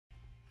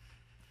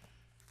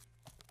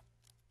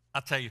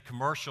I'll tell you,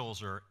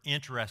 commercials are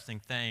interesting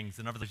things.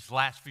 And over these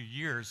last few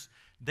years,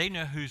 they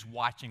know who's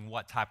watching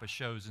what type of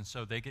shows. And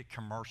so they get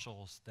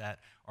commercials that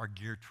are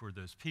geared toward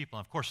those people.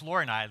 And of course,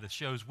 Lori and I, the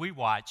shows we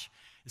watch,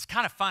 it's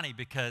kind of funny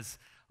because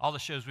all the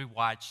shows we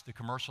watch, the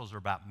commercials are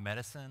about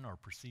medicine or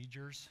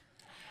procedures.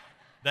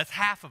 That's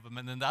half of them.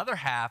 And then the other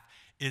half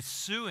is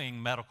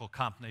suing medical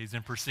companies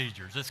and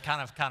procedures. It's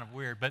kind of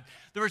weird. But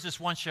there was this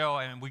one show,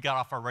 and we got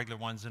off our regular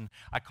ones, and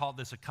I called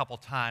this a couple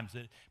times,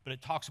 but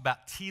it talks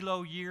about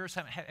telo years.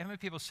 How many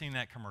people have seen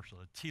that commercial,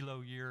 the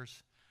telo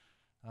years?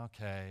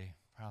 Okay,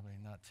 probably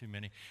not too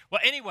many. Well,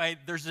 anyway,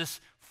 there's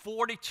this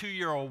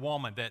 42-year-old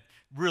woman that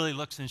really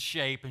looks in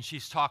shape, and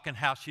she's talking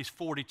how she's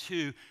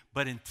 42,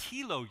 but in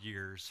telo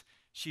years,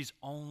 she's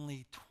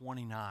only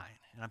 29.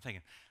 And I'm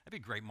thinking, that'd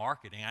be great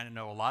marketing. I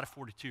know a lot of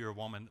 42-year-old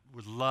women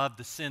would love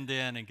to send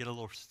in and get a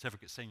little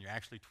certificate saying you're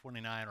actually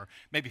 29 or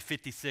maybe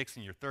 56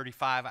 and you're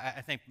 35.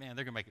 I think, man,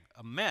 they're going to make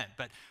a mint.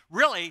 But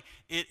really,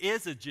 it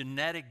is a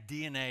genetic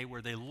DNA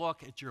where they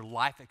look at your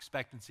life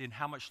expectancy and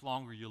how much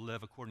longer you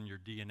live according to your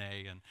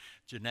DNA and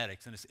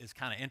genetics. And it's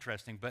kind of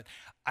interesting. But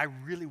I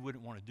really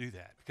wouldn't want to do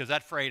that because I'm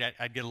afraid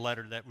I'd get a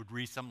letter that would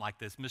read something like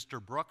this: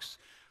 Mr. Brooks,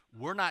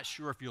 we're not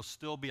sure if you'll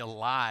still be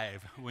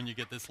alive when you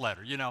get this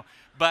letter, you know.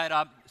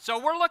 But so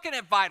we're looking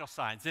at vital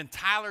signs. And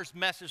Tyler's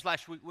message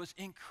last week was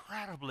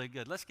incredibly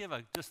good. Let's give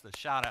just a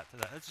shout out to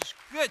that. That's just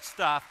good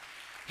stuff.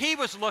 He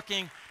was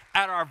looking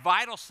at our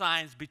vital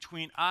signs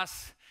between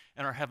us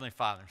and our Heavenly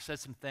Father. Said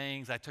some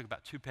things. I took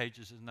about 2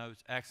 pages of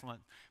notes.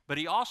 Excellent. But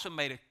he also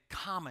made a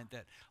comment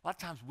that a lot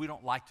of times we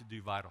don't like to do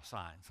vital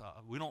signs.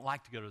 We don't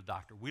like to go to the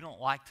doctor. We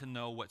don't like to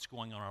know what's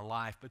going on in our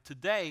life. But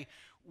today,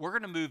 we're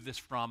going to move this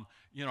from,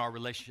 our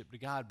relationship to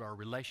God, but our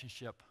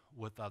relationship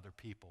with other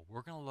people.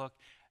 We're going to look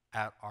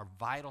at our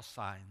vital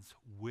signs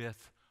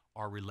with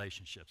our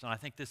relationships. And I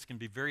think this can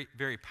be very,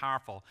 very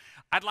powerful.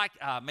 I'd like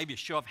maybe a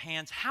show of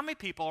hands. How many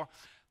people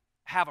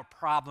have a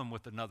problem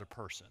with another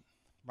person?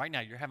 Right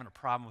now, you're having a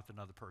problem with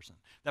another person.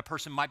 That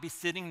person might be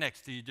sitting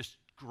next to you. Just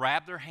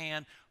grab their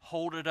hand,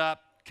 hold it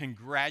up.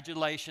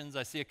 Congratulations.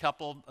 I see a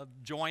couple of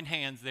joined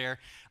hands there.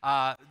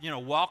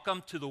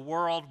 Welcome to the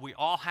world. We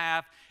all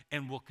have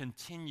and will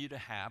continue to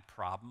have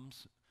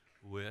problems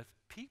with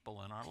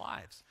people in our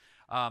lives.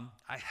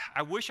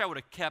 I wish I would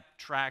have kept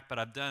track, but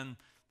I've done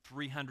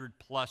 300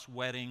 plus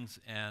weddings,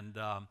 and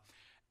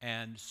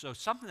so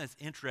something that's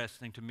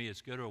interesting to me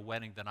is go to a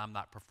wedding that I'm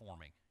not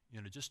performing.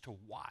 Just to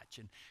watch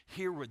and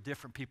hear what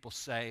different people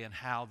say and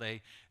how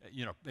they,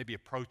 maybe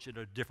approach it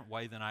a different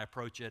way than I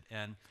approach it.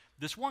 And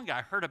this one guy,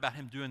 I heard about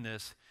him doing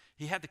this.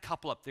 He had the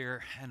couple up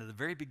there, and at the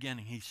very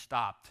beginning, he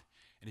stopped,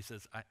 and he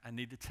says, I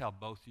need to tell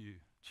both of you,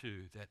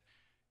 too, that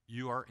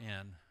you are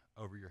in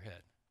over your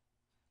head.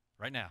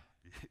 Right now,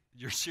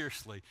 you're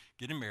seriously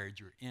getting married.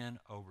 You're in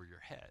over your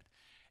head.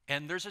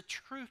 And there's a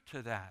truth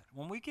to that.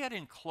 When we get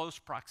in close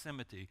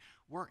proximity,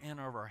 we're in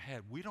over our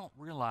head. We don't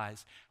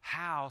realize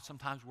how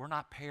sometimes we're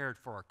not paired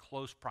for a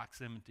close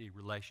proximity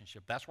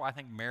relationship. That's why I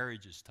think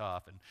marriage is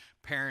tough and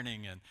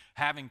parenting and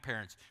having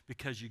parents,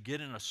 because you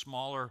get in a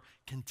smaller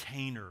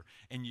container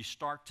and you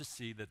start to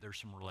see that there's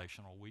some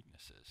relational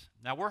weaknesses.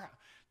 Now,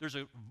 there's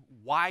a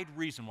wide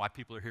reason why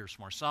people are here this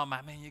morning. Some,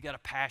 you got a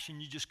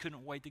passion. You just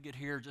couldn't wait to get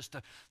here just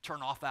to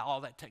turn off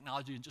all that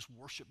technology and just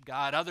worship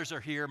God. Others are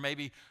here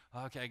maybe,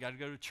 okay, I got to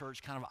go to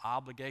church, kind of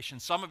obligation.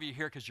 Some of you are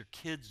here because your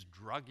kids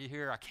drug you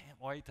here. I can't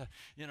wait to,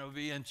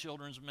 be in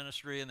children's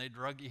ministry and they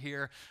drug you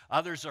here.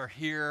 Others are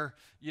here,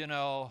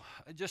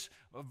 just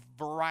a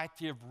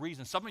variety of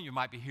reasons. Some of you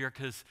might be here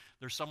because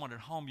there's someone at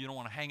home you don't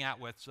want to hang out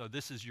with, so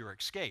this is your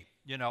escape,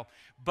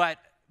 But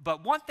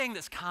one thing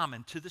that's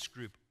common to this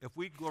group, if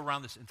we go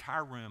around this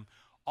entire room,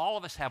 all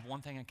of us have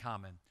one thing in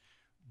common.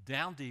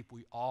 Down deep,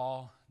 we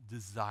all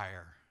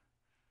desire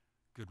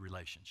good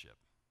relationship.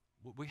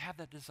 We have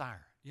that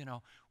desire,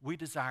 We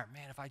desire,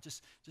 man, if I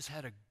just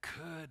had a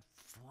good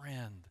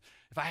friend,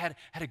 if I had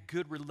a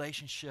good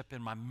relationship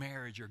in my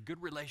marriage or a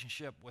good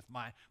relationship with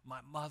my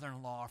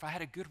mother-in-law, if I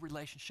had a good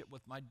relationship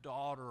with my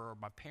daughter or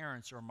my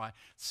parents or my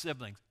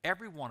siblings,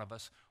 every one of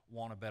us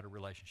want a better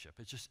relationship.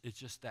 It's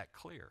just that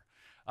clear.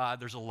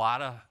 There's a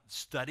lot of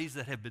studies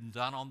that have been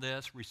done on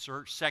this,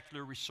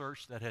 secular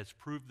research that has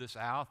proved this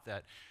out,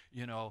 that,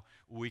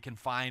 we can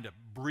find a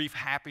brief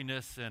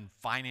happiness in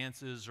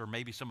finances or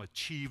maybe some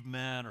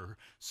achievement or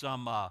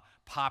some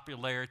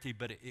popularity,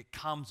 but it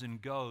comes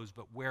and goes.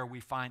 But where we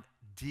find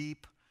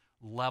deep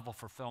level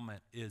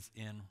fulfillment is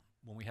in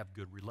when we have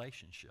good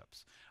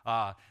relationships.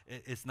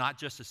 It's not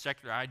just a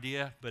secular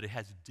idea, but it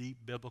has deep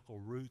biblical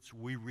roots.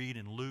 We read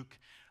in Luke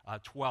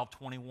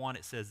 12:21,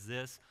 it says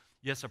this: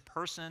 yes, a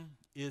person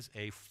is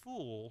a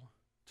fool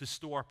to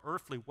store up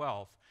earthly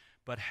wealth,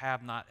 but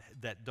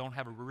don't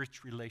have a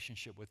rich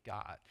relationship with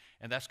God.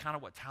 And that's kind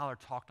of what Tyler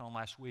talked on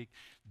last week.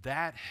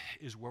 That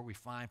is where we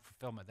find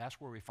fulfillment.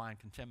 That's where we find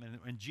contentment.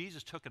 And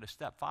Jesus took it a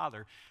step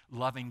farther,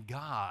 loving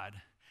God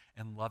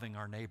and loving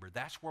our neighbor.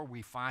 That's where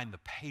we find the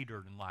pay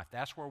dirt in life.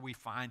 That's where we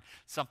find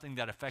something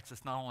that affects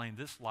us not only in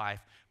this life,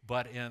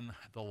 but in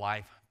the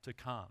life to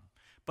come.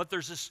 But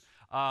there's this,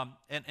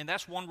 and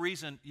that's one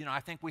reason, I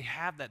think we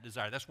have that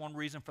desire. That's one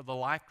reason for the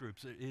life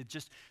groups. It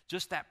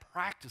just that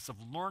practice of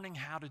learning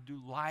how to do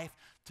life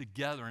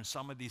together in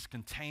some of these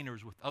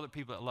containers with other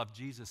people that love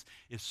Jesus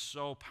is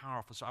so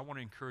powerful. So I want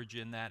to encourage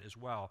you in that as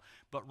well.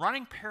 But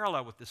running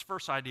parallel with this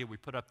first idea we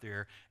put up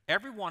there,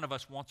 every one of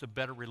us wants a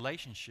better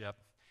relationship.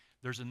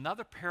 There's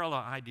another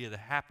parallel idea that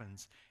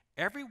happens.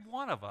 Every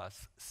one of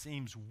us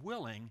seems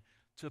willing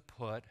to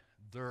put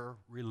their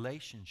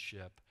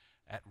relationship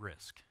at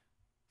risk.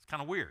 It's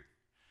kind of weird.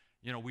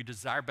 We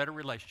desire better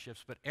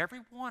relationships, but every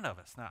one of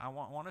us, now I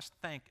want us to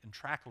think and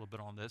track a little bit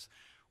on this,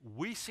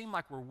 we seem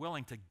like we're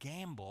willing to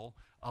gamble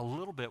a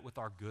little bit with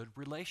our good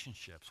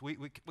relationships. We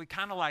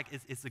kind of like,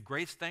 it's the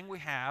greatest thing we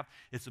have,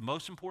 it's the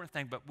most important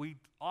thing, but we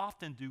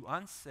often do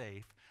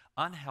unsafe,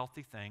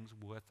 unhealthy things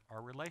with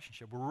our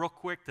relationship. We're real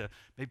quick to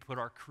maybe put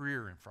our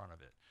career in front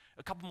of it.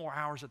 A couple more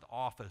hours at the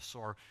office,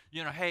 or,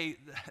 hey,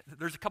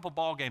 there's a couple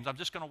ball games. I'm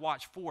just going to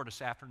watch 4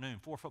 this afternoon,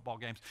 4 football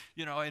games.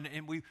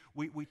 And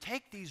we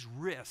take these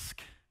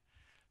risks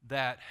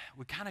that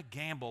we kind of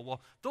gamble.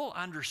 Well, they'll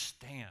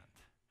understand.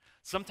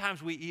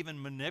 Sometimes we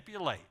even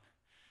manipulate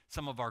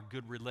some of our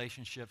good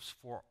relationships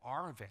for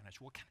our advantage.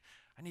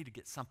 I need to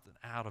get something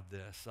out of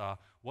this.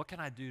 What can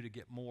I do to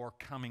get more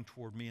coming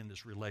toward me in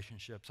this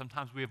relationship?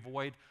 Sometimes we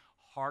avoid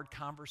hard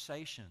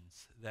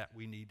conversations that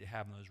we need to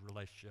have in those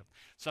relationships.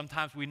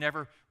 Sometimes we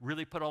never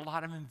really put a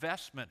lot of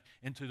investment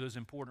into those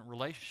important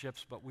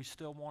relationships, but we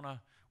still want a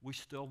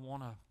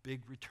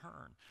big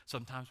return.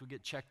 Sometimes we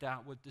get checked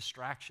out with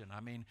distraction.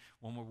 I mean,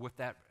 when we're with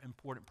that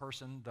important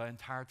person the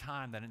entire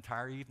time, that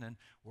entire evening,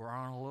 we're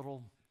on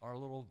our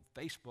little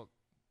Facebook,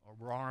 or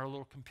we're on our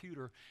little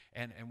computer,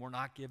 and we're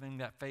not giving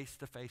that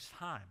face-to-face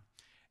time.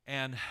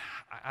 And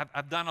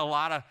I've done a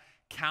lot of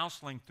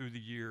counseling through the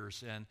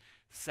years and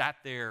sat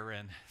there,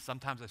 and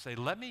sometimes I say,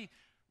 let me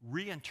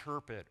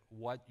reinterpret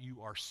what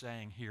you are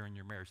saying here in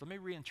your marriage. Let me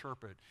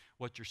reinterpret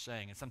what you're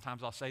saying. And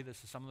sometimes I'll say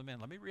this to some of the men,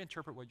 let me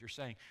reinterpret what you're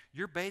saying.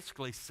 You're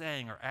basically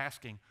saying or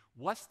asking,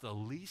 what's the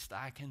least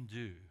I can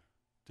do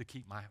to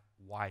keep my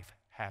wife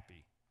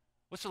happy?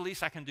 What's the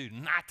least I can do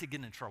not to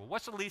get in trouble?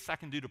 What's the least I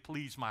can do to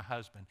please my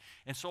husband?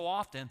 And so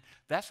often,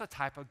 that's a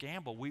type of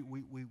gamble. We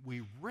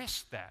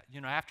risk that.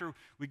 After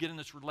we get in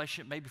this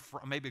relationship,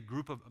 maybe a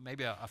group of,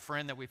 maybe a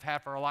friend that we've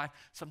had for our life,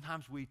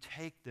 sometimes we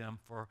take them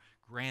for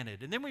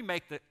granted. And then we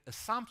make the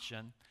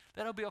assumption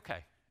that it'll be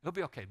okay. It'll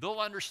be okay.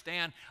 They'll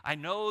understand. I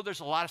know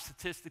there's a lot of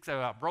statistics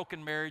about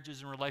broken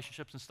marriages and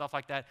relationships and stuff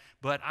like that,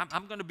 but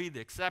I'm going to be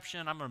the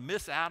exception. I'm going to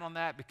miss out on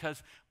that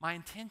because my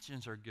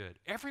intentions are good.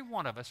 Every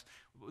one of us,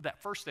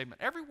 that first statement,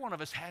 every one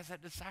of us has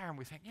that desire, and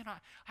we think,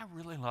 I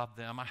really love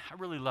them. I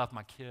really love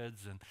my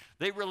kids, and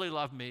they really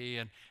love me,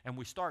 and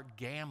we start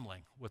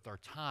gambling with our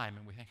time,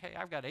 and we think, hey,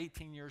 I've got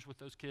 18 years with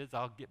those kids.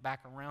 I'll get back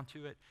around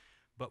to it.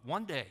 But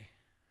one day,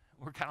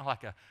 we're kind of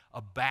like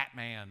a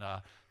Batman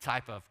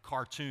type of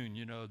cartoon,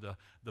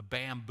 the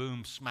bam,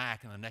 boom,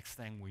 smack, and the next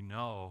thing we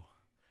know,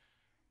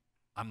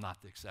 I'm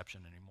not the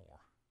exception anymore.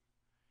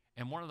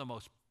 And one of the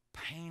most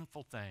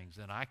painful things,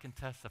 and I can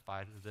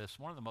testify to this,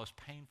 one of the most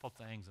painful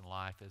things in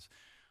life is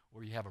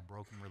where you have a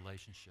broken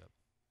relationship.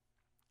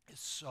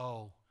 It's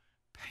so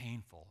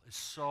painful. It's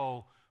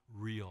so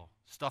real.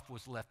 Stuff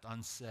was left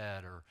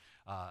unsaid, or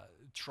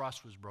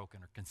trust was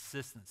broken, or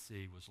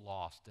consistency was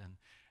lost,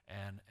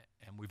 and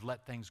we've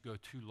let things go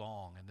too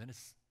long, and then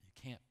you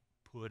can't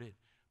put it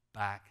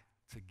back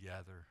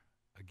together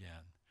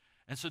again.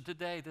 And so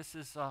today, this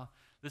is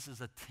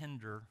a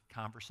tender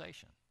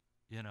conversation.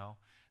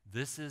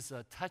 This is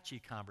a touchy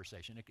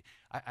conversation.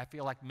 I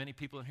feel like many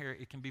people in here,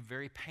 it can be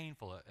very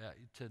painful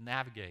to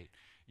navigate.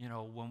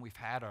 When we've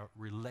had a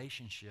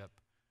relationship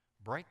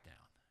breakdown.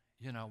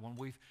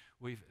 When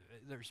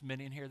there's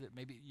many in here that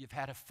maybe you've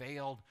had a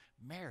failed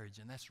marriage,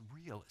 and that's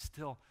real.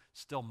 It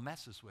still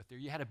messes with you.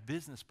 You had a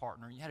business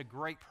partner, and you had a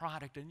great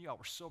product, and you all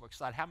were so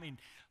excited. How many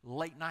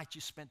late nights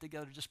you spent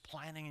together just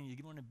planning, and you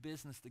go into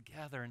business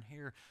together, and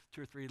here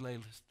 2 or 3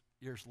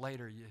 years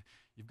later,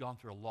 you've gone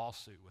through a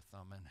lawsuit with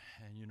them,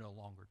 and you no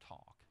longer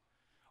talk.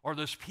 Or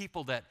those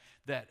people that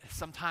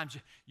sometimes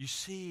you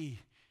see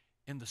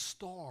in the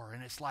store,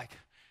 and it's like,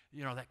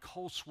 that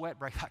cold sweat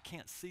break, I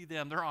can't see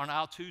them. They're on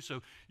aisle 2,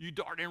 so you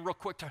dart in real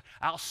quick to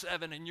aisle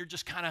 7, and you're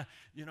just kind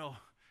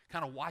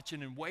of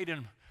watching and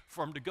waiting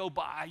for them to go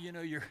by.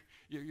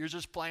 You're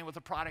just playing with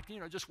the product,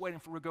 just waiting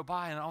for it to go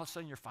by, and all of a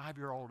sudden your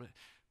 5-year-old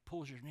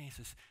pulls your knee and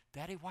says,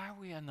 Daddy, why are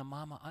we in the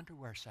mama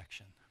underwear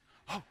section?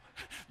 Oh,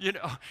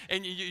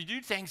 and you do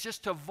things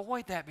just to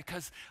avoid that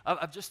because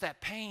of just that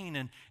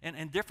pain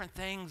and different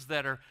things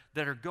that are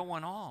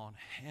going on.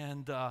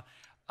 And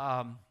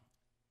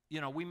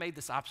we made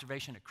this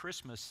observation at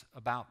Christmas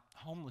about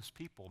homeless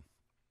people.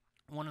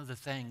 One of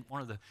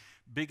the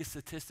biggest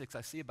statistics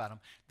I see about them,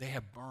 they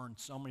have burned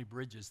so many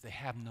bridges. They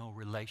have no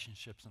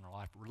relationships in their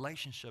life.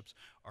 Relationships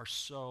are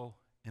so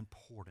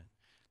important.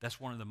 That's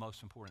one of the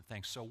most important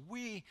things. So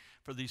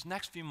for these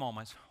next few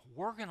moments,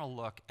 we're going to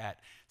look at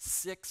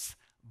 6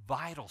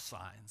 vital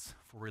signs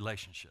for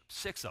relationships,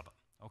 6 of them,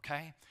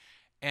 okay?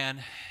 And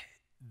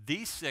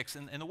these 6,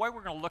 and the way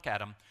we're going to look at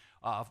them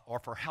or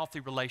for healthy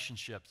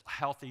relationships,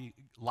 healthy,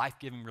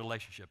 life-giving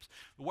relationships.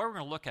 The way we're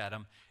going to look at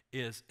them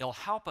is it'll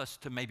help us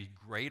to maybe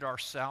grade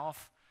ourselves,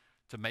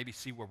 to maybe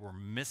see where we're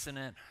missing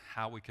it,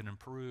 how we can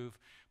improve.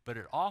 But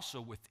it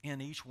also,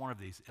 within each one of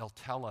these, it'll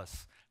tell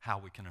us how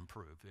we can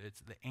improve.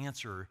 The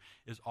answer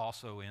is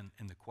also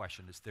in the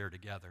question. It's there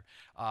together.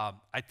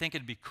 I think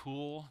it'd be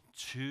cool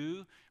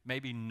to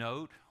maybe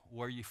note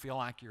where you feel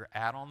like you're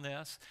at on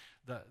this.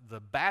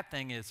 The bad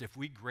thing is if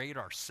we grade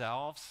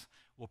ourselves,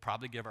 we'll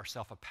probably give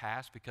ourselves a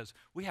pass because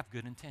we have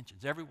good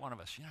intentions. Every one of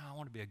us, I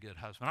want to be a good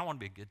husband. I want to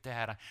be a good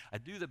dad. I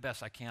do the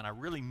best I can. I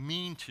really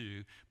mean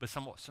to, but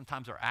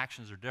sometimes our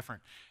actions are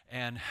different.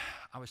 And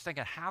I was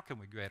thinking, how can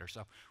we grade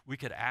ourselves? We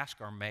could ask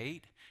our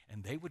mate,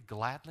 and they would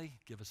gladly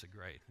give us a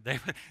grade. They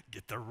would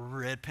get the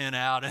red pen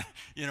out, and,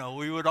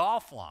 we would all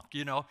flunk,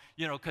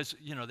 because,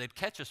 they'd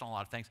catch us on a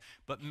lot of things.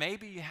 But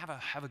maybe you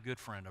have a good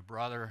friend, a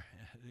brother,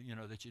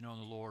 that you know in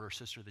the Lord, or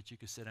sister that you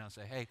could sit down and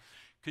say, hey,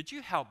 could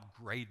you help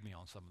grade me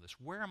on some of this?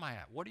 Where am I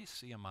at? What do you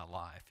see in my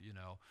life?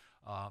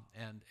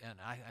 And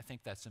I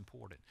think that's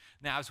important.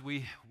 Now, as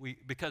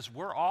because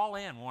we're all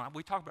in, when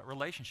we talk about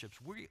relationships,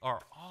 we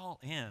are all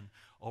in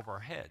over our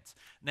heads.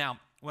 Now,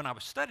 when I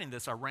was studying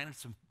this, I ran into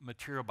some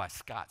material by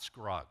Scott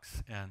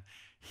Scruggs, and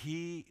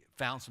he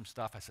found some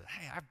stuff. I said,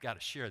 hey, I've got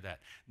to share that.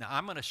 Now,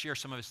 I'm going to share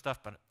some of his stuff,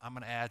 but I'm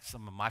going to add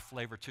some of my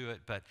flavor to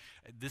it. But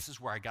this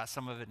is where I got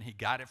some of it, and he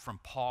got it from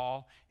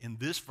Paul in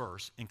this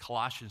verse in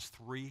Colossians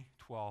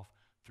 3:12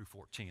 through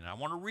 14. I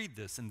want to read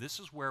this, and this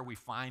is where we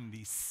find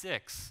these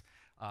 6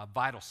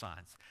 vital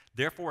signs.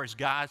 Therefore, as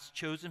God's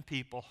chosen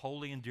people,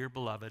 holy and dear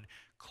beloved,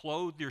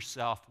 clothe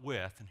yourself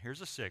with, and here's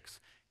the 6,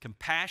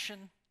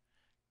 compassion,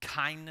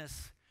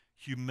 kindness,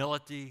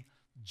 humility,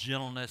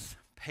 gentleness,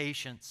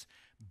 patience,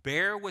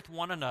 bear with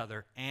one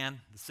another, and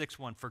the 6th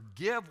one,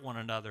 forgive one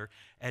another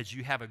as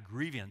you have a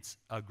grievance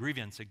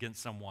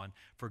against someone.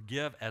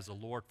 Forgive as the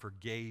Lord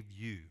forgave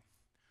you.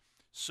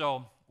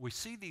 So we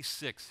see these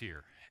 6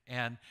 here,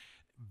 and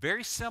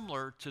very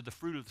similar to the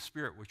fruit of the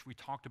Spirit, which we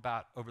talked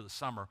about over the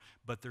summer,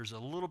 but there's a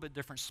little bit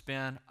different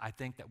spin, I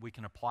think, that we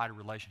can apply to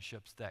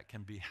relationships that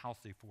can be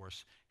healthy for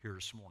us here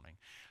this morning.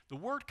 The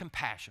word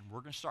compassion, we're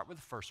going to start with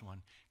the first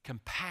one.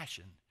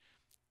 Compassion,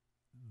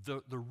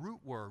 the root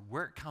word,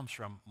 where it comes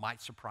from,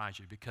 might surprise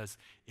you because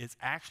it's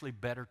actually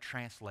better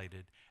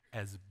translated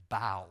as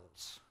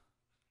bowels,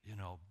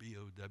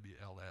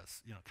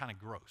 B-O-W-L-S, kind of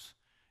gross.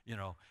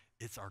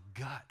 It's our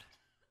gut.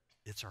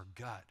 It's our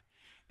gut.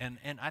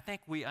 And I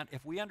think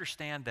if we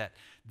understand that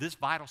this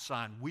vital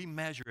sign, we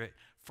measure it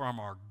from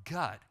our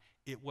gut,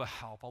 it will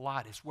help a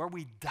lot. It's where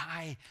we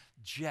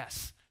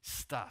digest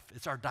stuff.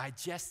 It's our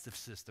digestive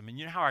system. And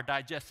you know how our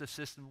digestive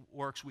system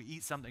works? We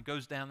eat something that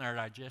goes down there, our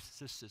digestive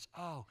system says,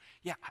 oh,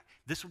 yeah,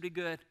 this would be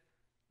good.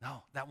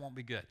 No, that won't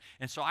be good.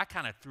 And so I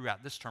kind of threw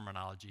out this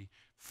terminology,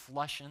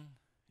 flushing.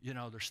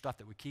 There's stuff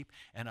that we keep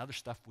and other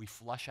stuff we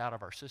flush out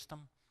of our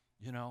system,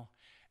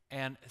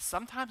 And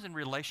sometimes in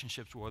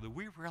relationships, whether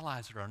we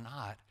realize it or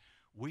not,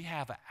 we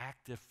have an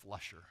active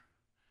flusher.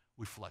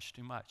 We flush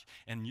too much.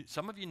 And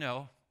some of you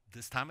know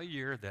this time of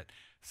year that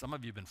some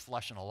of you have been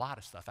flushing a lot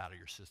of stuff out of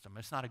your system.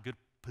 It's not a good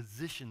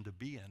position to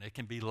be in. It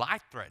can be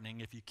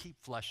life-threatening if you keep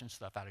flushing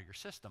stuff out of your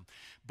system.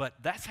 But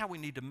that's how we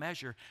need to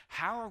measure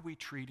how are we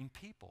treating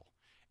people.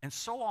 And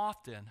so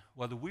often,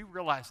 whether we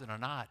realize it or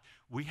not,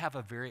 we have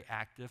a very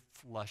active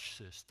flush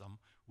system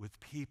with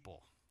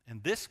people.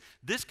 And this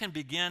can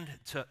begin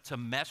to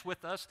mess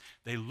with us.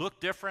 They look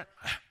different,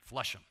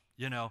 flush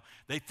them.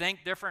 They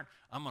think different,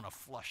 I'm going to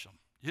flush them.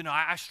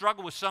 I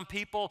struggle with some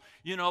people,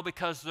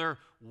 because they're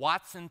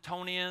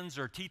Watsonians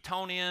or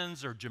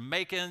Tetonians or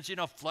Jamaicans,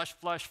 flush,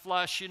 flush,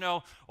 flush,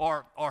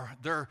 or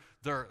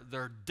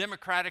they're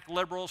Democratic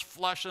liberals,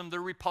 flush them.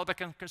 They're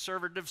Republican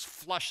conservatives,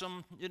 flush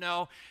them,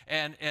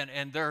 and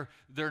they're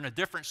in a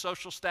different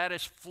social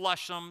status,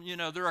 flush them.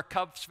 They're a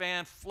Cubs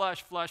fan,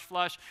 flush, flush,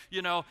 flush.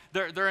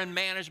 They're in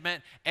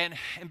management, and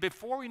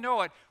before we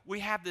know it,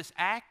 we have this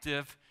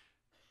active,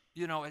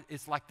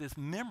 it's like this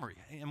memory,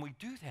 and we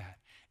do that,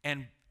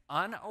 and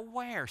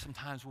unaware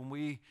sometimes when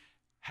we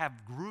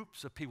have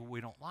groups of people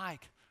we don't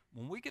like,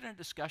 when we get in a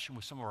discussion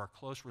with some of our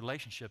close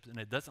relationships and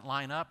it doesn't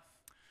line up,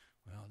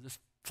 well, just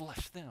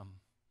flush them.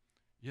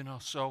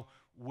 So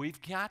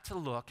we've got to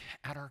look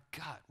at our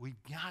gut.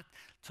 We've got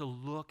to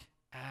look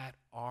at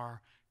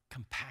our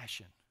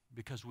compassion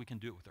because we can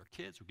do it with our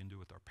kids, we can do it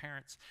with our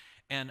parents.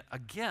 And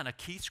again, a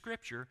key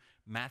scripture,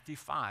 Matthew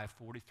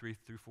 5:43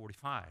 through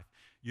 45.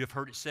 You have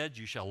heard it said,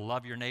 you shall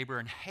love your neighbor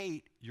and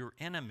hate your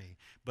enemy.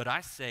 But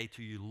I say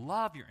to you,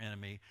 love your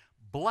enemy,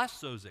 bless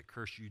those that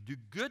curse you, do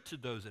good to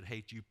those that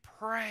hate you,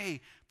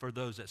 pray for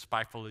those that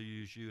spitefully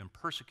use you and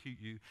persecute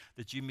you,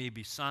 that you may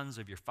be sons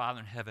of your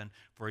Father in heaven,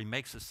 for he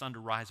makes the sun to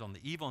rise on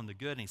the evil and the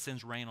good, and he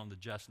sends rain on the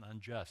just and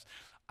unjust.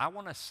 I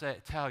want to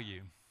tell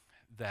you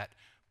that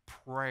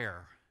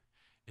prayer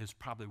is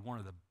probably one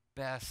of the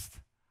best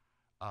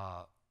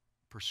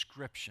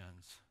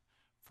prescriptions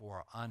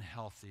for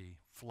unhealthy,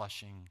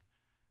 flushing,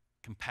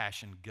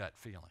 compassion, gut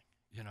feeling.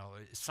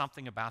 It's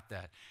something about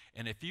that.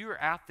 And if you're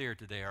out there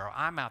today, or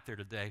I'm out there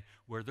today,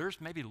 where there's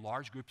maybe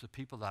large groups of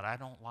people that I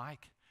don't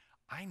like,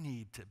 I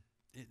need to,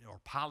 or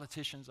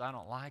politicians I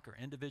don't like, or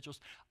individuals,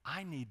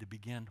 I need to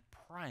begin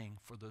praying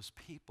for those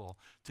people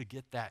to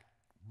get that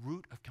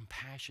root of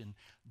compassion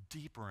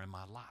deeper in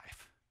my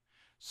life,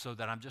 so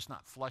that I'm just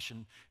not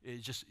flushing.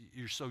 It's just,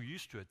 you're so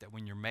used to it that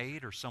when your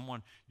mate or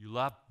someone you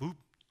love, boop,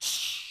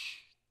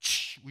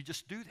 we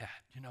just do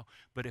that,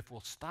 But if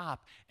we'll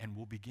stop and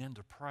we'll begin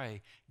to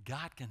pray,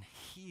 God can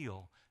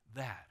heal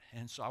that.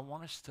 And so I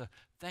want us to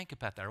think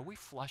about that. Are we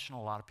flushing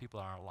a lot of people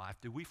in our life?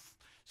 Do we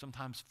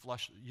sometimes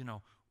flush,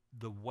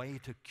 the way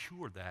to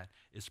cure that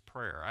is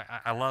prayer.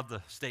 I love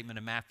the statement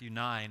in Matthew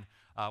 9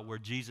 where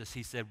Jesus,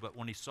 he said, but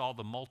when he saw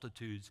the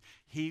multitudes,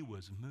 he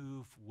was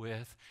moved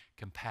with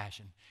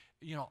compassion.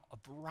 A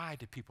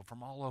variety of people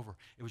from all over.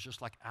 It was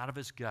just like out of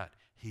his gut,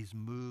 he's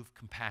moved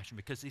compassion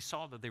because he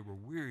saw that they were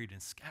wearied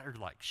and scattered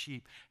like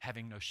sheep,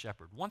 having no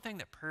shepherd. One thing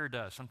that prayer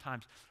does,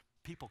 sometimes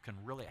people can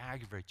really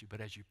aggravate you,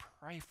 but as you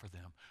pray for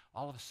them,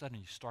 all of a sudden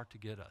you start to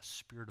get a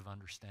spirit of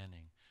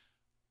understanding.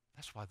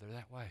 That's why they're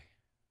that way.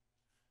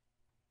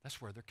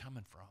 That's where they're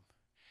coming from.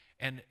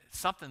 And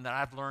something that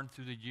I've learned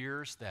through the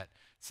years, that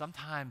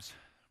sometimes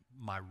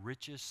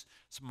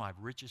some of my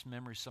richest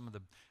memories, some of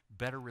the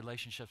better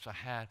relationships I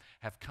had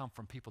have come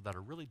from people that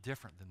are really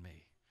different than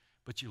me.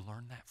 But you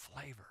learn that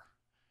flavor.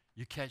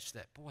 You catch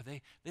that, boy,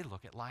 they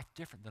look at life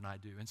different than I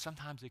do. And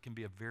sometimes it can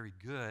be a very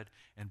good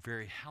and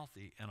very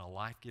healthy and a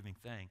life-giving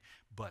thing.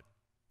 But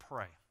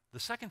pray. The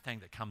second thing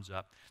that comes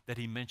up that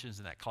he mentions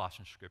in that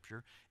Colossians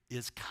scripture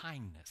is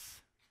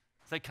kindness.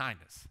 Say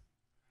kindness.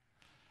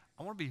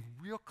 I want to be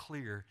real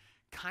clear.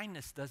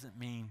 Kindness doesn't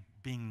mean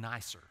being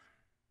nicer.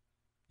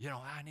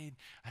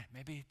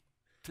 Maybe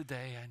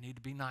today I need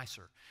to be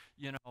nicer.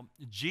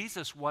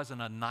 Jesus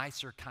wasn't a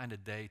nicer kind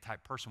of day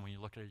type person when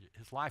you look at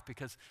his life,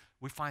 because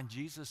we find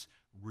Jesus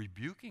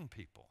rebuking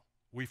people.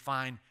 We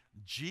find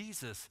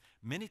Jesus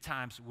many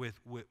times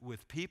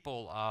with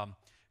people,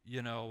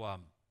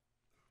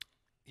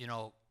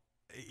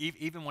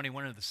 even when he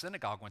went into the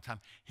synagogue one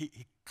time, he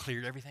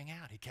cleared everything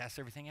out. He cast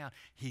everything out.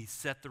 He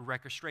set the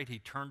record straight. He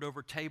turned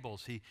over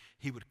tables.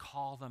 He would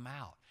call them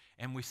out.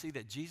 And we see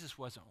that Jesus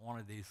wasn't one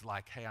of these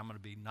like, hey, I'm going to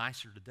be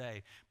nicer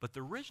today. But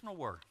the original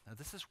word, now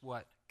this is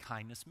what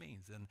kindness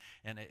means,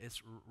 and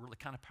it's really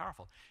kind of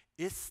powerful.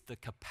 It's the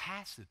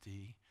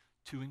capacity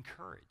to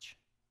encourage.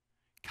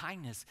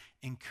 Kindness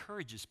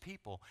encourages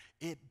people.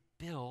 It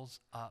builds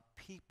up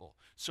people.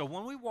 So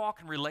when we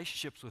walk in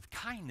relationships with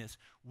kindness,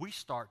 we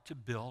start to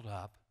build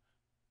up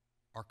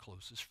our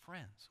closest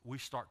friends. We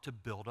start to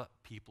build up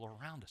people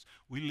around us.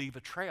 We leave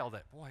a trail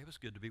that, boy, it was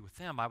good to be with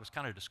them. I was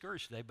kind of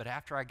discouraged today, but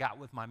after I got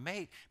with my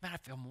mate, man, I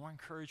feel more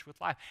encouraged with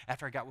life.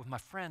 After I got with my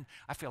friend,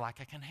 I feel like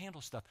I can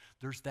handle stuff.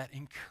 There's that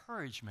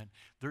encouragement.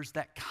 There's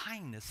that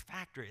kindness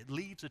factor. It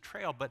leaves a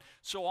trail, but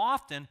so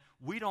often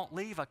we don't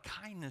leave a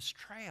kindness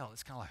trail.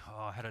 It's kind of like,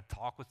 oh, I had a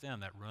talk with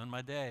them. That ruined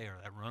my day, or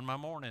that ruined my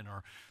morning,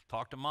 or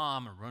talk to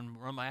mom, or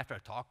ruin my after.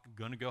 I'm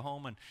going to go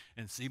home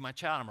and see my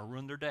child. I'm going to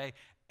ruin their day.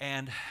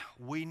 And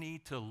we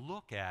need to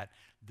look at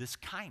this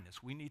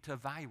kindness. We need to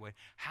evaluate,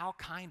 how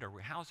kind are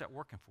we? How is that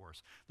working for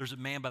us? There's a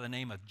man by the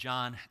name of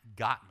John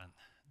Gottman,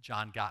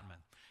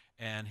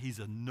 and he's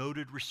a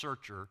noted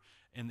researcher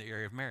in the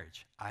area of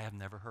marriage. I have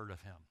never heard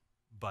of him,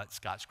 but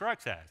Scott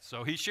Scruggs has.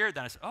 So he shared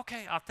that. I said,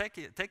 okay, I'll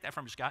take that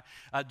from you, Scott.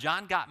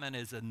 John Gottman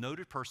is a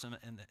noted person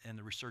in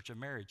the research of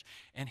marriage,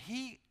 and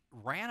he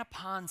ran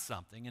upon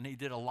something, and he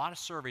did a lot of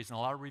surveys and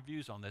a lot of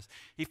reviews on this.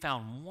 He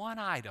found one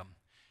item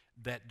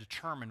that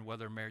determined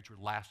whether a marriage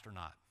would last or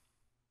not.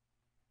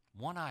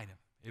 One item.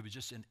 It was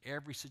just in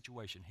every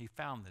situation. He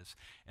found this.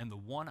 And the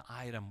one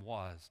item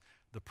was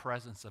the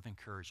presence of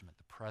encouragement,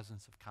 the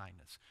presence of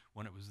kindness.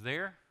 When it was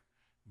there,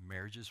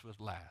 marriages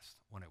would last.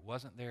 When it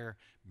wasn't there,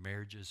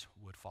 marriages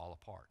would fall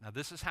apart. Now,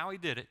 this is how he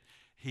did it.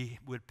 He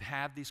would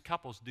have these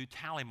couples do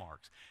tally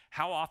marks.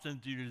 How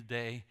often do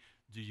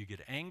you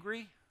get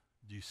angry?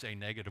 Do you say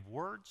negative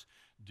words?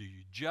 Do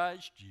you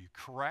judge? Do you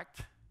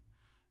correct?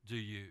 Do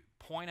you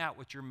point out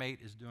what your mate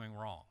is doing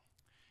wrong?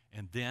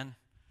 And then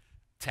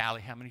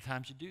tally how many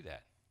times you do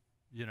that.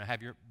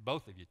 Have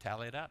both of you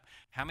tally it up.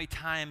 How many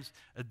times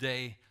a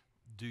day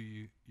do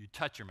you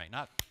touch your mate?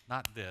 Not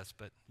this,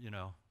 but,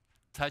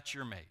 touch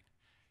your mate.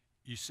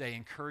 You say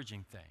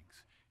encouraging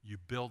things. You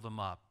build them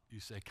up. You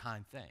say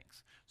kind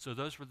things. So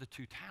those were the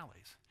two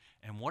tallies.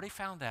 And what he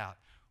found out,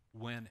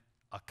 when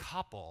a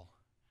couple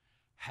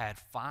had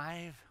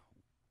 5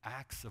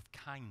 acts of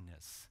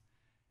kindness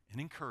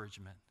and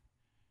encouragement,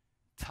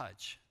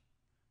 touch,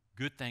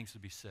 good things to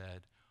be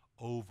said,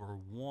 over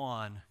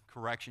 1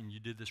 correction, you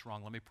did this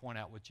wrong, let me point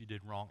out what you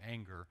did wrong,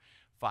 anger,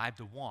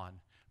 5-1,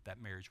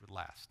 that marriage would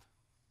last.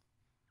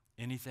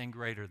 Anything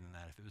greater than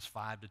that, if it was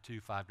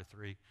 5-2,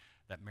 5-3,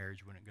 that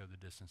marriage wouldn't go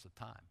the distance of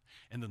time.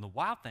 And then the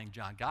wild thing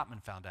John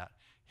Gottman found out,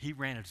 he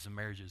ran into some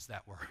marriages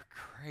that were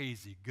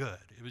crazy good.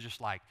 It was just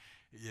like,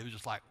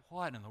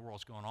 what in the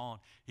world's going on?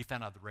 He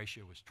found out the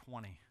ratio was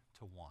 20-1.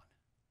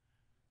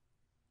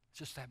 It's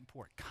just that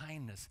important.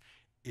 Kindness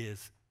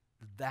is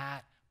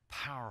that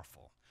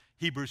powerful.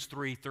 Hebrews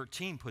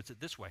 3:13 puts it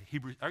this way.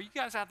 Are you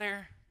guys out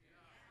there?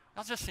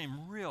 Y'all just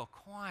seem real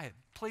quiet.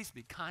 Please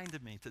be kind to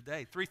me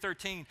today.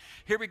 3:13,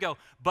 here we go.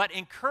 But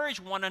encourage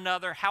one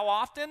another. How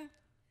often?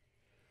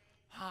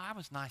 Oh, I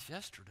was nice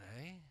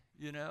yesterday.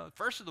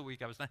 First of the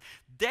week I was nice.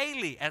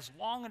 Daily, as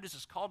long as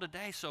it's called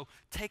today. So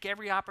take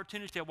every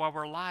opportunity while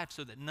we're alive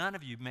so that none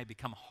of you may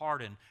become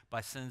hardened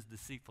by sin's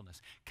deceitfulness.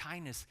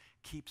 Kindness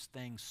keeps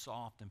things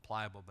soft and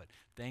pliable, but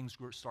things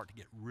start to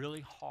get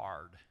really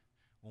hard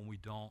when we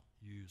don't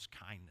use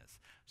kindness.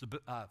 There's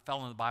a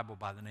fellow in the Bible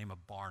by the name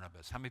of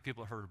Barnabas. How many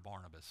people have heard of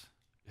Barnabas?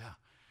 Yeah.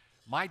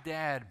 My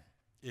dad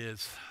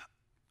is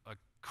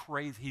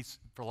crazy.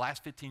 For the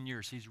last 15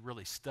 years, he's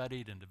really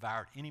studied and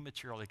devoured any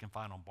material he can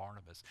find on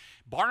Barnabas.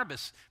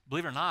 Barnabas,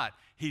 believe it or not,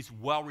 he's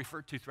well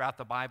referred to throughout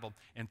the Bible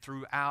and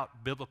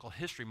throughout biblical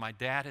history. My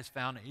dad has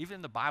found,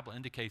 even the Bible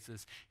indicates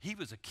this, he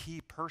was a key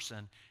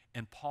person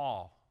in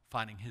Paul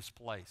finding his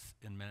place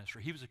in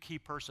ministry. He was a key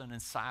person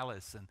in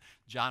Silas and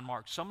John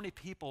Mark. So many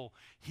people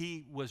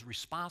he was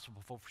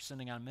responsible for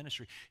sending out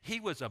ministry. He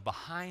was a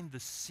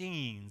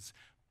behind-the-scenes,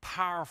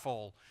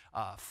 powerful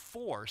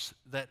force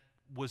that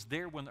was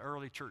there when the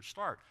early church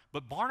started.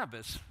 But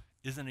Barnabas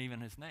isn't even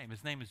his name.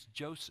 His name is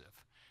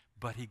Joseph,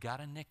 but he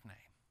got a nickname.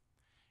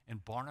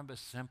 And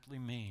Barnabas simply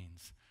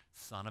means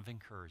son of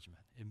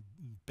encouragement. It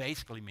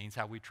basically means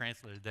how we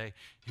translate it today,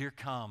 here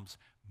comes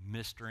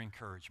Mr.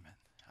 Encouragement.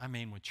 I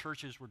mean, when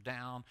churches were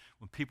down,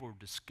 when people were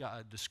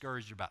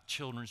discouraged about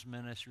children's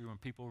ministry, when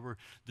people were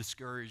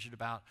discouraged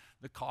about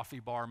the coffee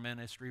bar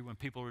ministry, when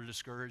people were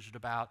discouraged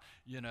about,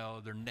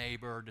 their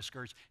neighbor,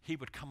 discouraged, he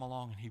would come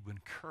along and he would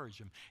encourage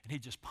them, and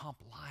he'd just pump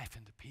life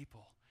into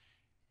people,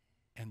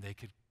 and they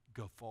could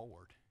go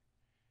forward.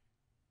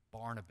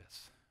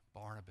 Barnabas.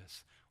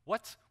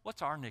 What's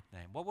our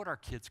nickname? What would our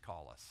kids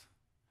call us?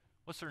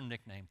 What's their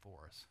nickname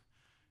for us?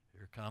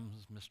 Here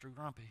comes Mr.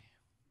 Grumpy.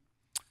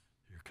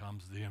 Here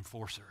comes the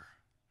enforcer.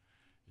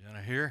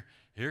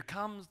 Here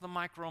comes the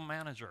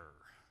micromanager,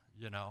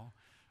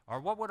 Or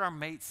what would our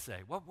mates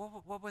say? What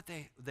would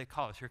they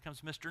call us? Here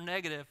comes Mr.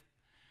 Negative.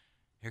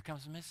 Here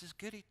comes Mrs.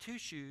 Goody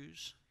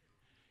Two-Shoes.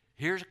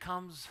 Here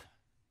comes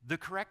the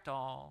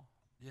correct-all.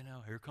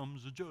 Here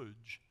comes the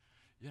judge,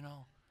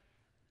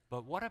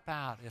 But what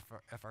about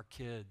if our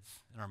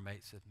kids and our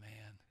mates said,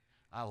 man,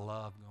 I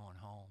love going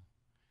home.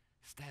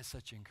 Dad's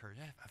such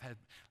encouragement. Let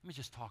me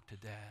just talk to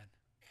Dad.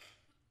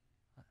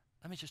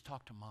 Let me just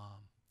talk to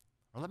Mom.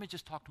 Or let me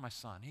just talk to my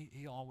son.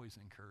 He always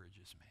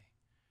encourages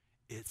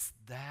me. It's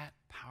that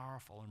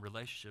powerful in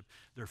relationship.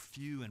 They're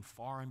few and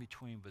far in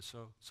between, but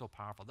so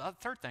powerful. The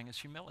third thing is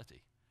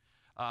humility.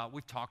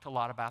 We've talked a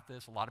lot about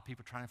this. A lot of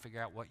people trying to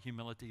figure out what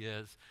humility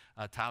is.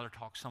 Tyler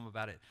talked some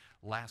about it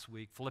last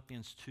week.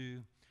 Philippians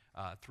 2,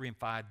 3 and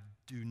 5.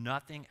 Do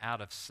nothing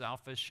out of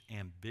selfish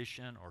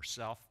ambition or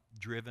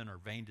self-driven or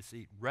vain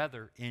deceit.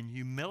 Rather, in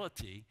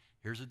humility,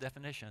 here's a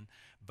definition,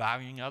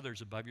 valuing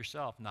others above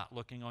yourself, not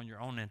looking on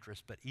your own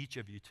interests, but each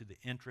of you to the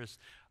interest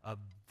of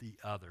the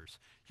others.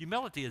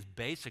 Humility is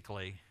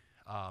basically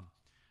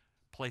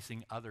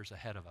placing others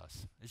ahead of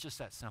us. It's just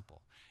that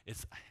simple.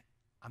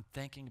 I'm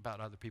thinking about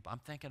other people. I'm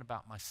thinking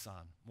about my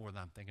son more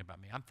than I'm thinking about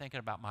me. I'm thinking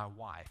about my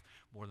wife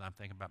more than I'm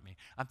thinking about me.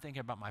 I'm thinking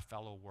about my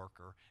fellow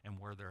worker and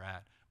where they're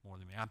at more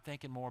than me. I'm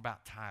thinking more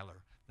about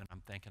Tyler than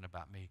I'm thinking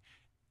about me.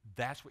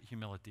 That's what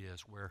humility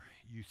is, where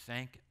you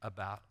think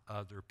about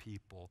other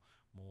people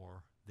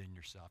more than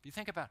yourself. You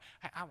think about,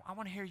 I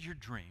want to hear your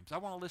dreams. I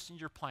want to listen to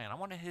your plan. I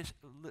want to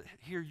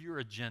hear your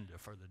agenda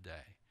for the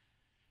day.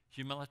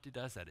 Humility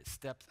does that. It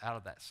steps out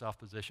of that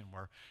self-position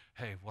where,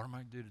 hey, what am I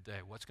going to do today?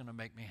 What's going to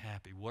make me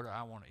happy? What do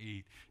I want to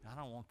eat? I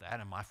don't want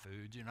that in my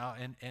food,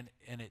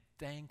 and it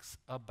thinks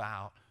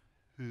about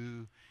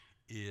who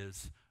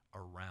is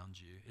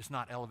around you. It's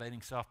not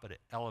elevating self, but it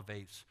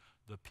elevates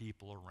the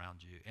people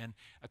around you. And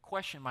a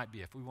question might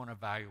be, if we want to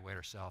evaluate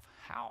ourselves,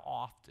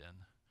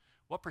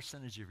 what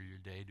percentage of your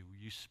day do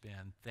you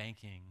spend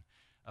thinking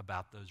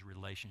about those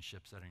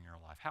relationships that are in your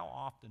life? How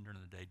often during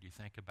the day do you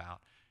think about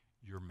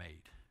your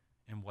mate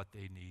and what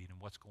they need and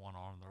what's going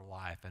on in their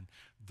life and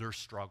their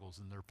struggles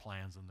and their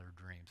plans and their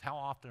dreams? How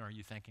often are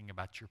you thinking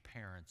about your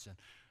parents and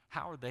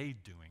how are they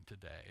doing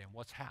today and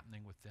what's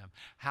happening with them?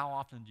 How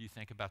often do you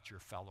think about your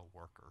fellow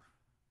worker?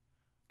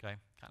 Okay,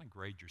 kind of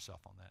grade yourself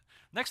on that.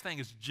 Next thing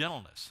is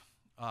gentleness.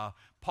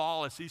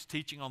 Paul, as he's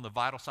teaching on the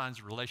vital signs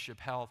of relationship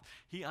health,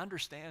 he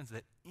understands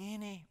that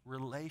any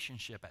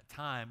relationship at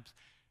times,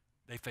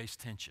 they face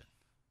tension.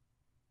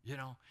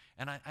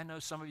 And I know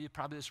some of you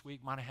probably this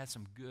week might have had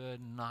some good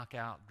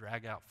knockout,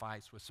 drag-out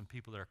fights with some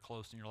people that are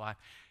close in your life.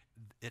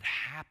 It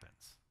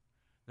happens.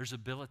 There's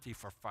ability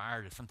for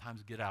fire to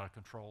sometimes get out of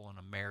control in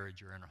a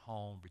marriage or in a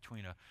home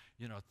between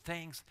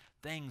things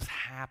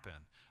happen.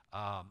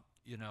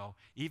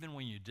 Even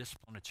when you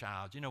discipline a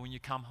child, when you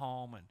come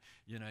home and,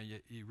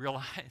 you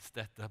realize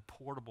that the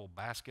portable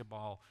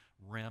basketball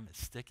rim is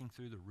sticking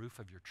through the roof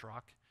of your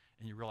truck,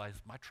 and you realize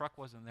my truck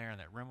wasn't there and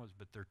that rim was,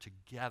 but they're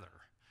together.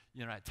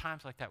 At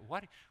times like that,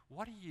 what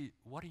do you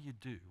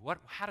do?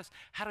 How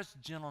does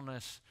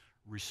gentleness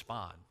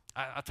respond.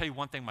 I'll tell you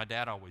one thing my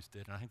dad always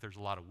did, and I think there's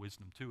a lot of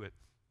wisdom to it,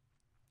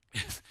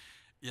 is,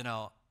 you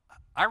know,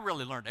 I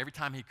really learned every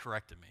time he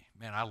corrected me.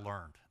 Man, I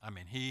learned. I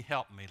mean, he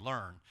helped me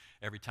learn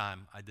every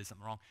time I did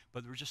something wrong.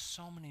 But there were just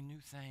so many new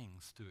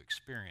things to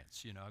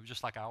experience. You know, it was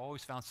just like I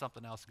always found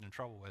something else to get in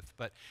trouble with.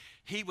 But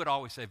he would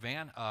always say,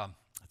 Van, I'll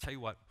tell you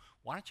what,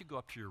 why don't you go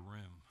up to your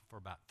room for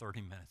about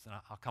 30 minutes, and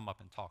I'll come up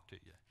and talk to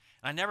you.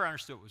 And I never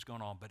understood what was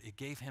going on, but it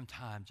gave him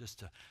time just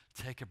to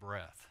take a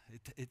breath.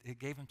 It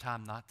gave him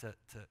time not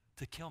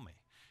to kill me.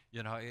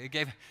 You know, it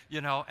gave,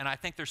 you know, and I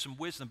think there's some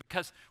wisdom,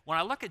 because when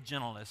I look at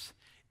gentleness,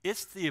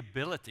 it's the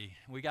ability,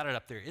 we got it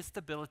up there, it's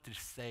the ability to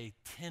stay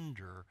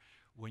tender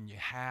when you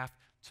have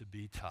to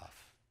be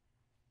tough.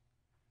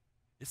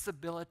 It's the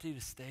ability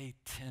to stay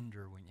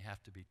tender when you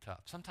have to be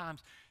tough.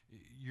 Sometimes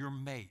your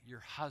mate,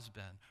 your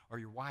husband, or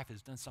your wife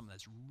has done something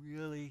that's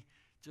really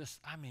just,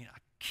 I mean, I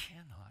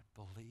cannot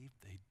believe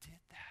they did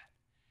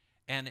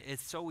that. And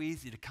it's so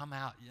easy to come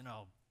out, you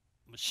know,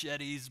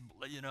 machetes,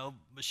 you know,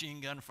 machine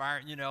gun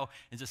fire, you know,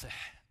 and just say,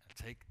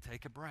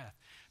 take a breath.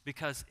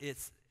 Because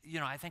it's, you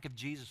know, I think of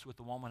Jesus with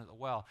the woman at the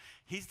well.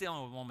 He's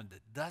dealing with a woman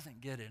that doesn't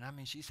get it. And I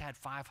mean, she's had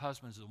 5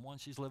 husbands. The one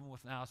she's living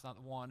with now is not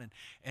the one.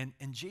 And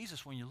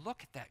Jesus, when you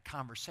look at that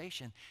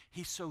conversation,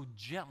 he's so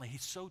gently,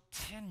 he's so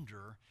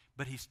tender,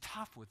 but he's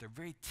tough with her,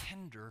 very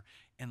tender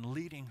in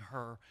leading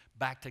her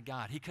back to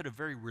God. He could have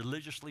very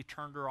religiously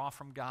turned her off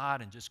from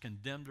God and just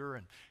condemned her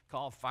and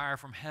called fire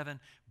from heaven.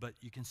 But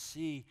you can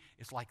see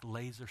it's like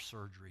laser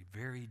surgery,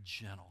 very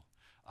gentle.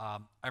 I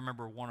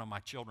remember one of my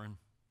children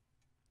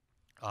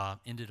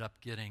ended up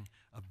getting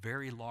a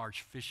very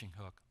large fishing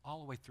hook all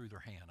the way through their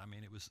hand. I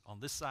mean, it was on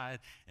this side,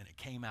 and it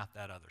came out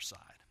that other side,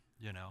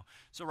 you know.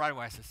 So right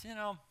away I said, you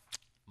know,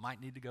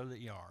 might need to go to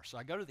the ER. So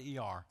I go to the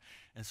ER,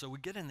 and so we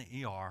get in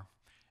the ER,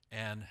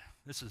 and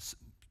this is,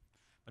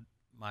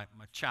 my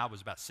child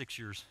was about 6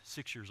 years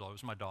old. It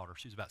was my daughter.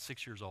 She's about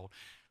 6 years old.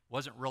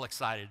 Wasn't real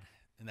excited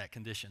in that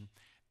condition.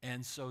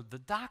 And so the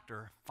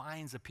doctor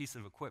finds a piece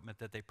of equipment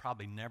that they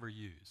probably never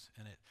use,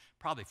 and it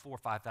probably $4,000 or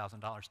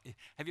 $5,000.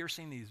 Have you ever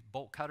seen these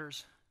bolt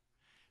cutters?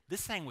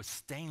 This thing was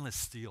stainless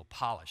steel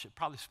polish. It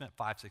probably spent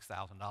 $5,000 or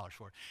 $6,000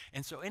 for it.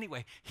 And so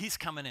anyway, he's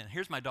coming in.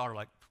 Here's my daughter,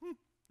 like,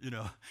 you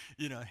know.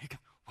 He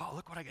comes, wow,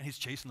 look what I got. He's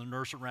chasing the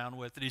nurse around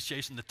with it. He's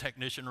chasing the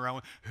technician around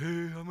with,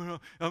 hey, I'm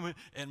gonna.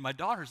 And my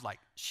daughter's like,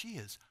 she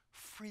is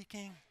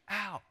freaking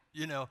out.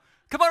 You know,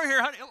 come over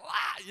here, honey.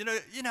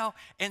 You know.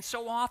 And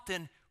so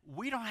often,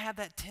 we don't have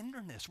that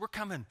tenderness. We're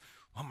coming,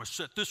 I'm going to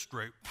set this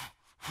straight.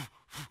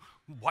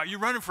 Why are you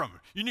running from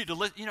it? You need to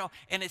listen, you know.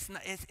 And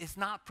it's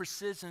not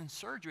precision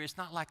surgery. It's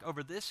not like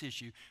over this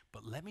issue.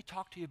 But let me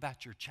talk to you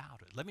about your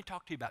childhood. Let me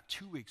talk to you about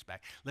 2 weeks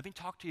back. Let me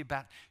talk to you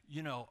about,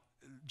 you know,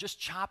 just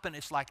chopping.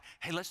 It's like,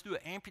 hey, let's do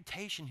an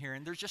amputation here.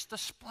 And there's just a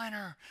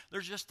splinter.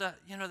 There's just a,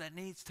 you know, that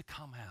needs to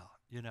come out,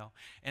 you know.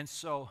 And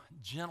so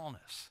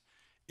gentleness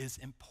is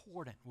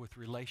important with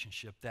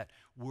relationship, that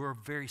we're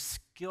very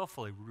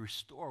skillfully, we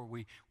restore,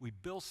 we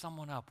build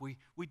someone up, we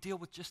deal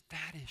with just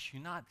that issue,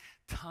 not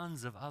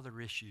tons of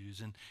other issues.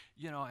 And,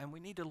 you know, and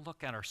we need to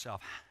look at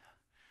ourselves.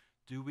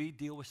 Do we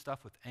deal with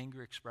stuff with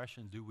anger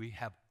expression? Do we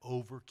have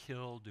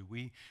overkill? Do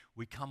we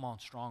come on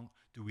strong?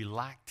 Do we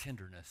lack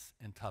tenderness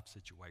in tough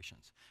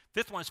situations?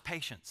 5th one is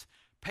patience.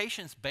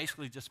 Patience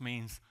basically just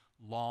means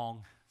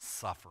long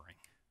suffering.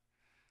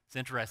 It's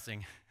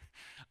interesting.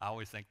 I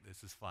always think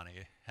this is funny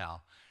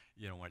how,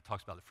 you know, when it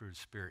talks about the fruit of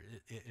the Spirit,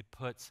 it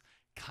puts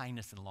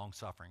kindness and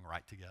long-suffering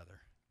right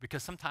together.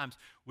 Because sometimes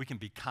we can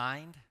be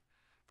kind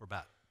for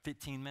about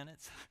 15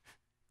 minutes,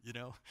 you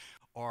know,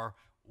 or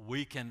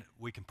we can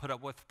put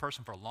up with a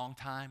person for a long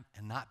time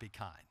and not be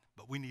kind.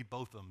 But we need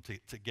both of them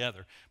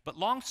together. But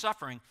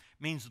long-suffering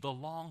means the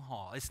long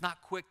haul. It's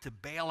not quick to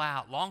bail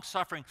out.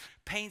 Long-suffering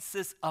paints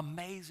this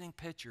amazing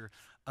picture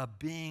of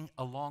being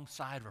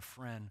alongside of a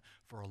friend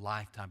for a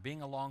lifetime,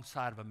 being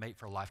alongside of a mate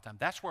for a lifetime.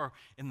 That's where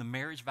in the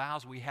marriage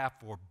vows we have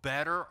for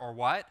better or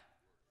what?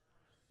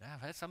 Yeah,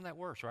 I've had some of that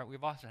worse, right?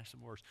 We've also had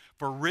some worse.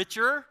 For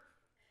richer,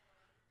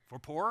 for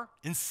poorer,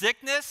 in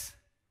sickness.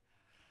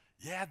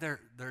 Yeah,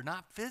 they're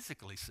not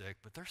physically sick,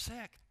 but they're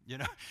sick. You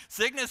know,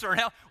 sickness or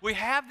health. We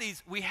have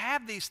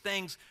these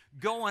things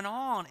going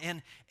on,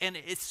 and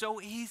it's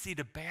so easy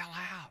to bail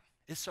out.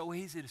 It's so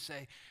easy to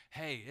say,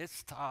 hey,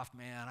 it's tough,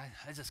 man.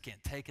 I just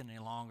can't take it any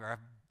longer.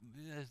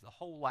 The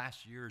whole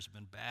last year has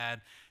been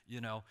bad, you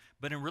know.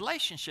 But in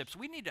relationships,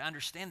 we need to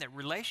understand that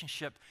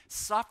relationship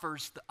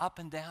suffers the up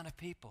and down of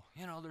people.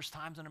 You know, there's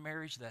times in a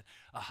marriage that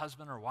a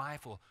husband or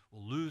wife will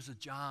lose a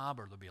job,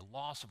 or there'll be a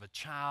loss of a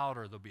child,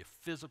 or there'll be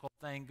a physical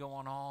thing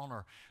going on,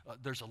 or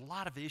there's a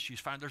lot of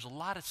issues. There's a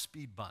lot of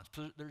speed bumps.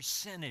 There's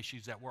sin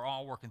issues that we're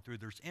all working through.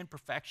 There's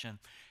imperfection.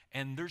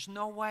 And there's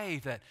no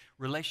way that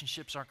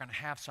relationships aren't going to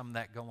have some of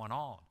that going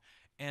on.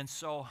 And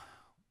so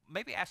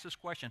maybe ask this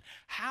question: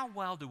 how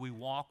well do we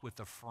walk with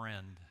a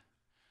friend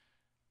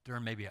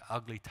during maybe an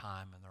ugly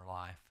time in their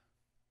life?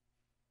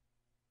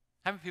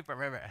 How many people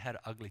have ever had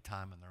an ugly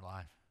time in their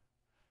life?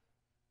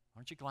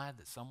 Aren't you glad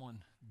that someone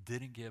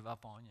didn't give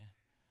up on you?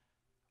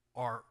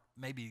 Or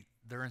maybe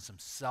they're in some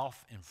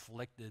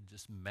self-inflicted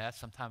just mess.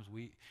 Sometimes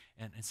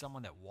and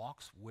someone that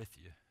walks with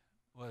you,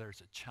 whether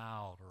it's a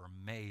child or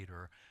a mate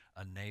or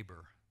a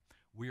neighbor,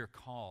 we are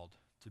called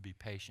to be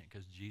patient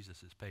because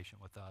Jesus is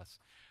patient with us.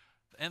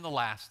 And the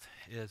last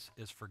is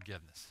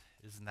forgiveness.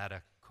 Isn't that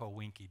a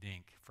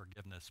coinky-dink,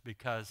 forgiveness?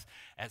 Because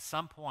at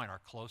some point,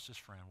 our closest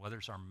friend, whether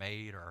it's our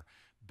mate or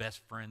best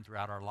friend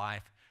throughout our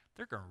life,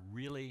 they're going to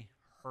really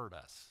hurt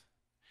us.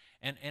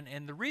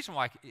 And the reason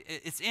why,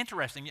 it's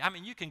interesting, I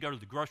mean, you can go to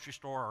the grocery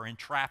store or in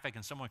traffic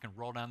and someone can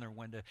roll down their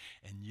window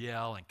and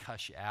yell and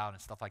cuss you out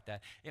and stuff like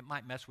that. It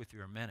might mess with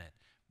you a minute,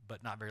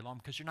 but not very long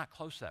because you're not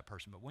close to that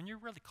person. But when you're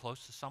really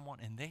close to someone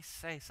and they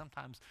say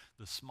sometimes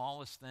the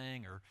smallest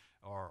thing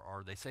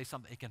or they say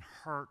something, it can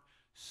hurt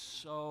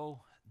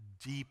so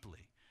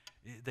deeply.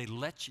 They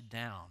let you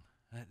down.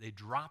 They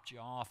dropped you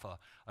off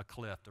a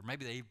cliff, or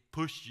maybe they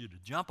pushed you to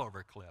jump over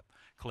a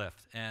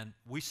cliff. And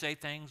we say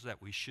things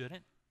that we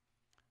shouldn't.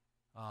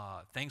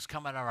 Things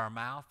come out of our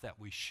mouth that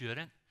we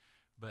shouldn't,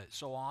 but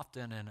so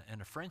often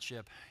in a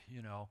friendship,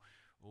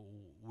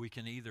 we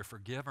can either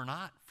forgive or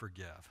not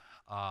forgive.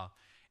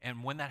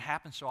 And when that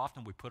happens, so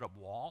often we put up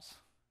walls,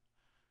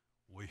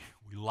 we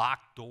lock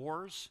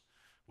doors,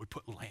 we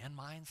put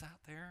landmines out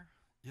there.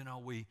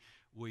 We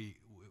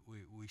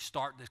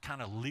start this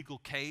kind of legal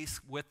case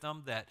with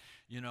them that,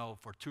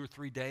 for 2 or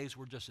 3 days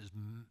we're just as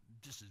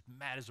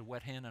mad as a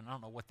wet hen, and I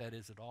don't know what that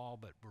is at all,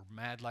 but we're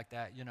mad like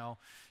that,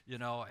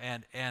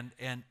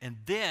 and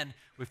then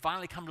we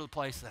finally come to the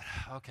place that,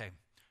 okay,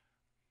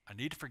 I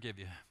need to forgive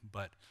you,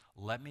 but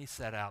let me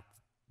set out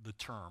the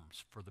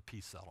terms for the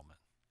peace settlement.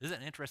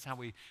 Isn't it interesting how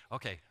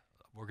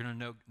we're going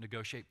to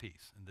negotiate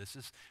peace, and this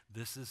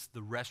is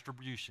the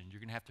retribution you're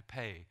going to have to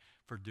pay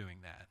for doing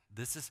that.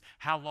 This is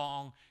how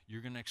long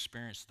you're going to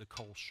experience the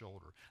cold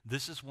shoulder.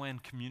 This is when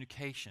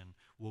communication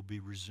will be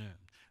resumed.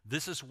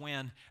 This is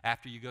when,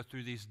 after you go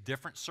through these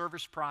different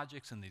service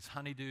projects and these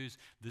honeydews,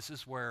 this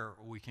is where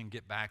we can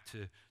get back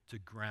to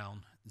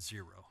ground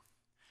zero.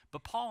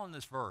 But Paul in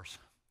this verse,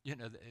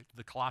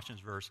 the Colossians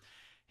verse,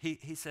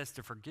 he says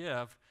to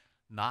forgive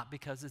not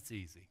because it's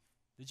easy.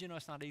 Did you know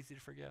it's not easy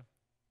to forgive?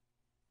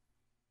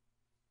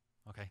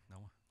 Okay, no,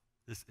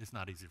 it's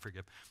not easy to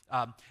forgive.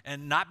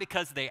 And not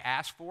because they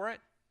ask for it,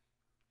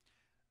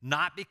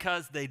 not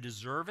because they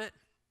deserve it,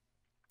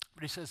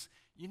 but he says,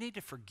 you need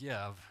to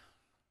forgive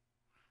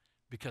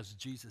because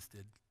Jesus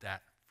did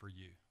that for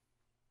you.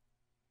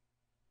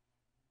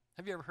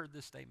 Have you ever heard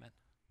this statement?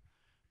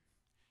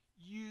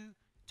 You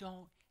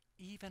don't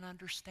even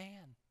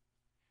understand.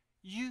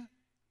 You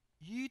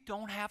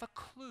don't have a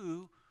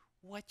clue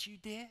what you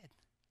did.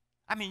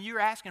 I mean, you're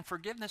asking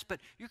forgiveness, but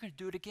you're going to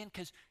do it again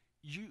because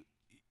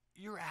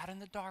you're out in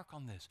the dark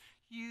on this.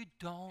 You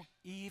don't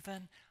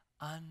even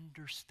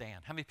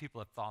understand. How many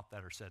people have thought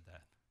that or said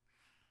that?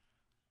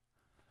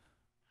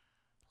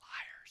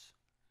 Liars.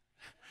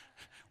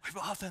 We've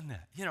all done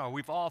that.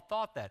 We've all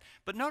thought that.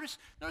 But notice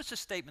the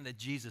statement that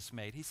Jesus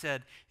made. He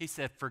said,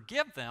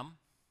 forgive them.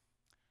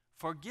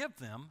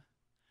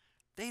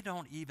 They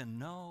don't even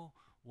know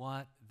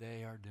what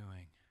they are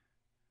doing.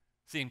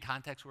 See in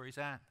context where he's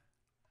at?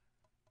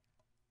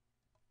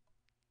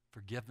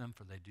 Forgive them,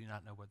 for they do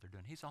not know what they're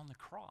doing. He's on the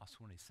cross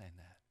when he's saying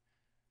that.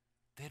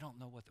 They don't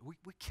know what we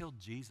killed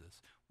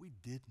Jesus. We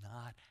did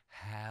not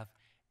have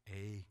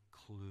a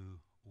clue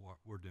what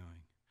we're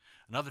doing.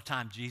 Another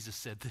time Jesus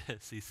said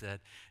this. He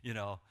said,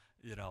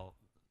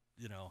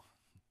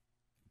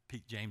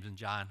 Pete, James, and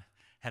John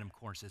had him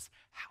cornered. Says,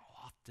 how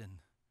often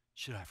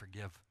should I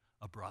forgive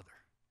a brother?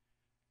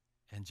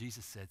 And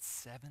Jesus said,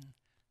 7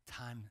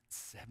 times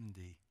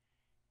 70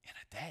 in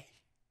a day.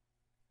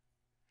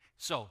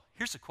 So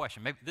here's the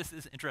question. Maybe this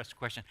is an interesting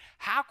question.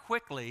 How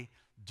quickly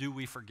do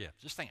we forgive?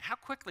 Just think, how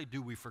quickly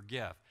do we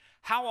forgive?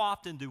 How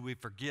often do we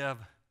forgive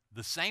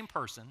the same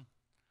person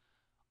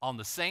on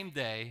the same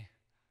day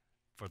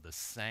for the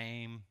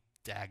same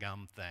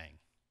daggum thing?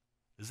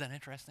 Is that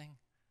interesting?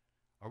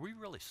 Are we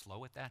really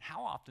slow at that?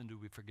 How often do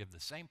we forgive the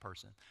same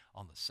person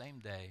on the same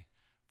day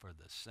for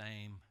the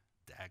same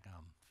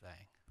daggum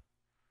thing?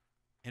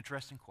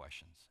 Interesting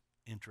questions.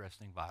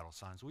 Interesting vital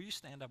signs. Will you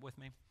stand up with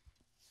me?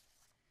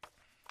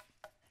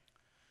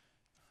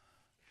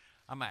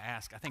 I'm going to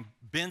ask, I think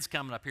Ben's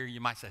coming up here.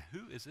 You might say,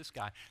 who is this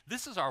guy?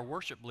 This is our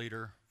worship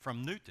leader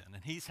from Newton,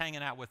 and he's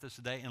hanging out with us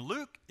today. And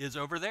Luke is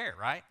over there,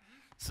 right?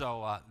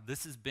 So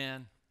this is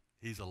Ben.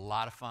 He's a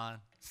lot of fun.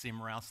 See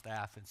him around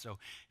staff. And so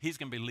he's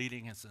going to be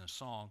leading us in a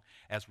song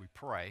as we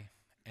pray.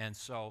 And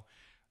so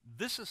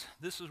this is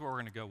where we're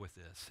going to go with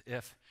this.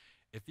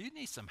 If you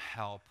need some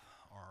help,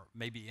 or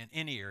maybe in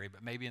any area,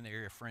 but maybe in the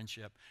area of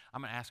friendship,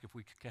 I'm going to ask if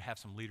we could have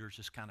some leaders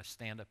just kind of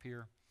stand up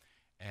here.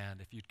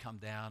 And if you'd come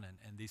down,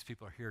 and these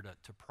people are here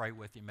to pray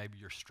with you. Maybe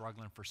you're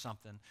struggling for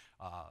something,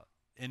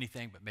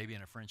 anything, but maybe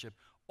in a friendship.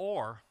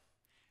 Or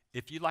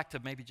if you'd like to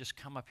maybe just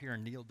come up here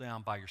and kneel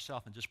down by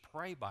yourself and just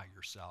pray by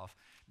yourself,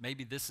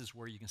 maybe this is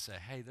where you can say,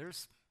 hey,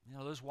 there's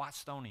those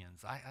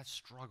Wattstonians. I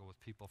struggle with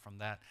people from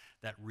that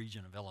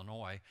region of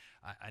Illinois.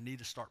 I need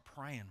to start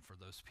praying for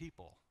those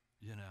people,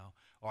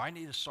 Or I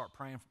need to start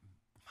praying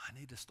I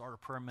need to start a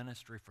prayer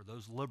ministry for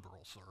those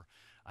liberals, or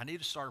I need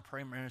to start a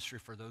prayer ministry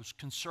for those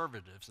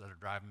conservatives that are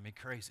driving me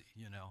crazy,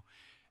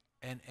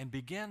 and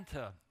begin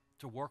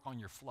to work on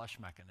your flush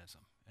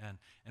mechanism.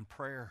 And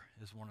prayer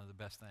is one of the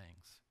best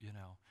things.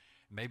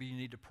 Maybe you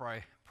need to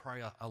pray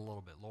a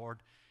little bit. Lord,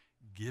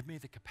 give me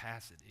the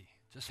capacity.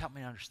 Just help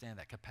me understand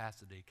that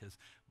capacity, because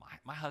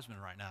my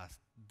husband right now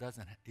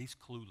he's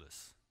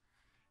clueless.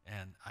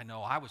 And I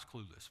know I was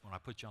clueless when I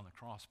put you on the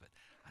cross, but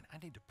I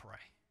need to pray.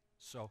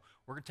 So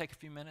we're going to take a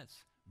few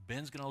minutes.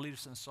 Ben's going to lead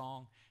us in a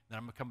song. Then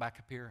I'm going to come back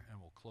up here and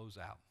we'll close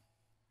out.